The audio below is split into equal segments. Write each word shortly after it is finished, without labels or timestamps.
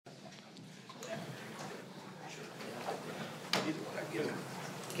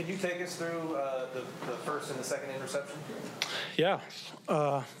Can you take us through the first and the second interception? Yeah.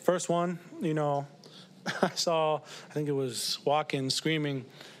 First one, I think it was Watkins screaming.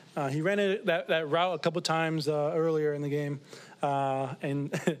 He ran that route a couple times earlier in the game,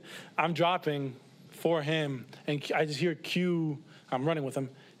 and I'm dropping for him, and I just hear Q. I'm running with him,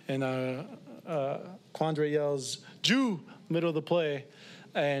 and Quandre yells, "Jew!" middle of the play,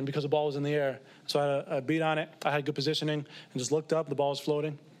 and because the ball was in the air. So I beat on it. I had good positioning and just looked up. The ball was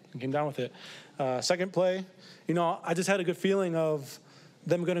floating and came down with it. Second play, I just had a good feeling of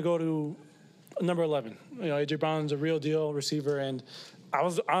them going to go to number 11. A.J. Brown's a real deal receiver, and I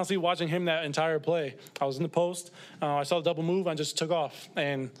was honestly watching him that entire play. I was in the post. I saw the double move. I just took off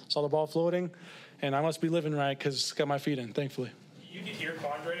and saw the ball floating, and I must be living right because got my feet in, thankfully. You could hear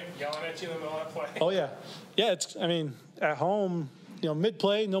Quandre yelling at you in the middle of that play. Oh, yeah. Yeah, at home,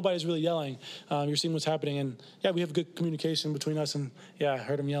 mid-play, nobody's really yelling. You're seeing what's happening. And, yeah, we have good communication between us. And, yeah, I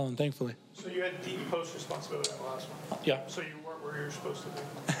heard him yelling, thankfully. So you had deep post responsibility on the last one. Yeah. So you weren't where you were supposed to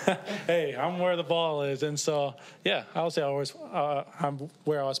be. Hey, I'm where the ball is. And so, yeah, I would say I'm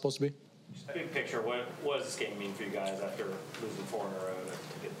where I was supposed to be. Big picture, what does this game mean for you guys after losing 4 in a row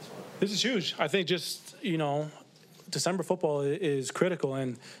to get this one? This is huge. I think just, December football is critical,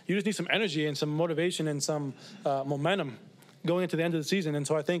 and you just need some energy and some motivation and some momentum going into the end of the season. And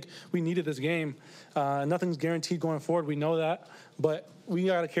so I think we needed this game. Nothing's guaranteed going forward. We know that, but we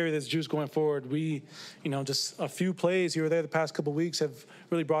got to carry this juice going forward. We, just a few plays here or there the past couple of weeks have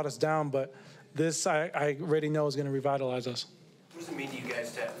really brought us down, but this I already know is going to revitalize us. What does it mean to you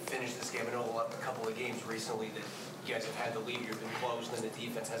guys to finish this game? I know a couple of games recently that you guys have had the lead, you've been close, and the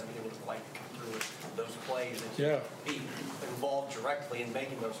defense hasn't been able to quite come through those plays and be involved directly in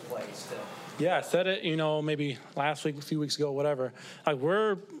making those plays still. Yeah, I said it, maybe last week, a few weeks ago, whatever.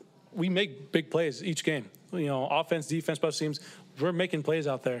 We make big plays each game. Offense, defense, special teams, we're making plays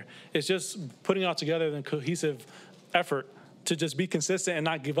out there. It's just putting it all together in a cohesive effort to just be consistent and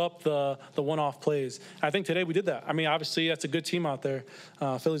not give up the one-off plays. I think today we did that. Obviously, that's a good team out there.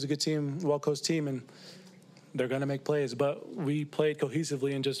 Philly's a good team, well-coached team, and they're going to make plays. But we played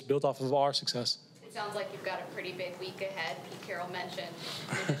cohesively and just built off of our success. It sounds like you've got a pretty big week ahead. Pete Carroll mentioned,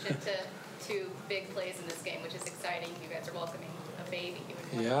 in addition to 2 big plays in this game, which is exciting. You guys are welcoming a baby.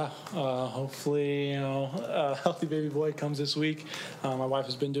 Yeah, hopefully, a healthy baby boy comes this week. My wife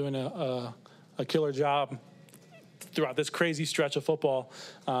has been doing a killer job throughout this crazy stretch of football.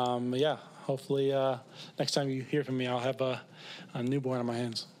 Hopefully next time you hear from me, I'll have a newborn on my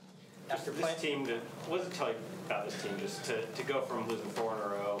hands. After this team, what does it tell you about this team, just to go from losing 4 in a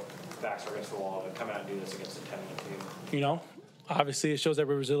row, backs are against the wall, to come out and do this against a 10-win team? Obviously it shows that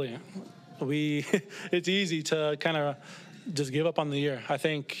we're resilient. It's easy to kind of just give up on the year. I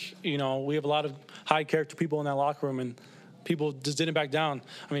think, we have a lot of high character people in that locker room, and people just didn't back down.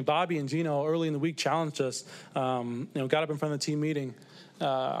 Bobby and Gino early in the week challenged us, got up in front of the team meeting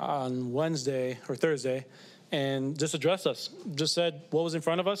on Wednesday or Thursday and just addressed us, just said what was in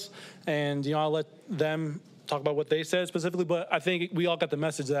front of us. And, I'll let them talk about what they said specifically, but I think we all got the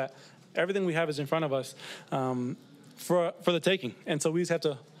message that everything we have is in front of us for the taking. And so we just have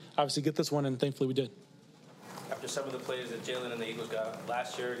to obviously get this one, and thankfully we did. After some of the plays that Julian and the Eagles got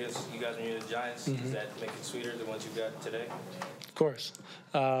last year against you guys when you were the Giants, does that make it sweeter than what you got today? Of course.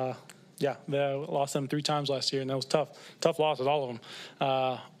 They lost them 3 times last year, and that was tough. Tough losses, all of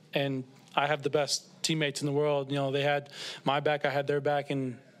them. And I have the best teammates in the world. They had my back, I had their back,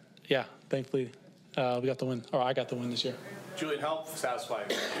 and, thankfully we got the win, or I got the win this year. Julian, how satisfying?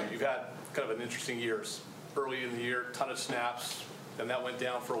 You've had kind of an interesting years. Early in the year, ton of snaps, and that went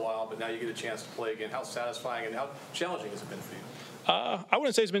down for a while, but now you get a chance to play again. How satisfying and how challenging has it been for you? I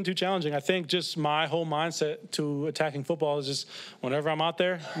wouldn't say it's been too challenging. I think just my whole mindset to attacking football is just whenever I'm out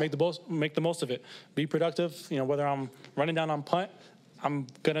there, make the most of it. Be productive. Whether I'm running down on punt, I'm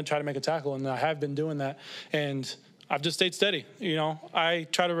going to try to make a tackle, and I have been doing that. And I've just stayed steady. I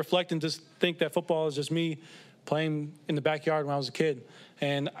try to reflect and just think that football is just me playing in the backyard when I was a kid.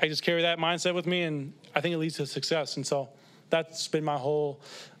 And I just carry that mindset with me, and I think it leads to success. And so that's been my whole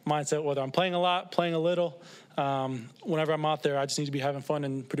mindset, whether I'm playing a lot, playing a little. Whenever I'm out there, I just need to be having fun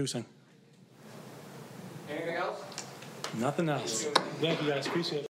and producing. Anything else? Nothing else. Thank you, guys. Appreciate it.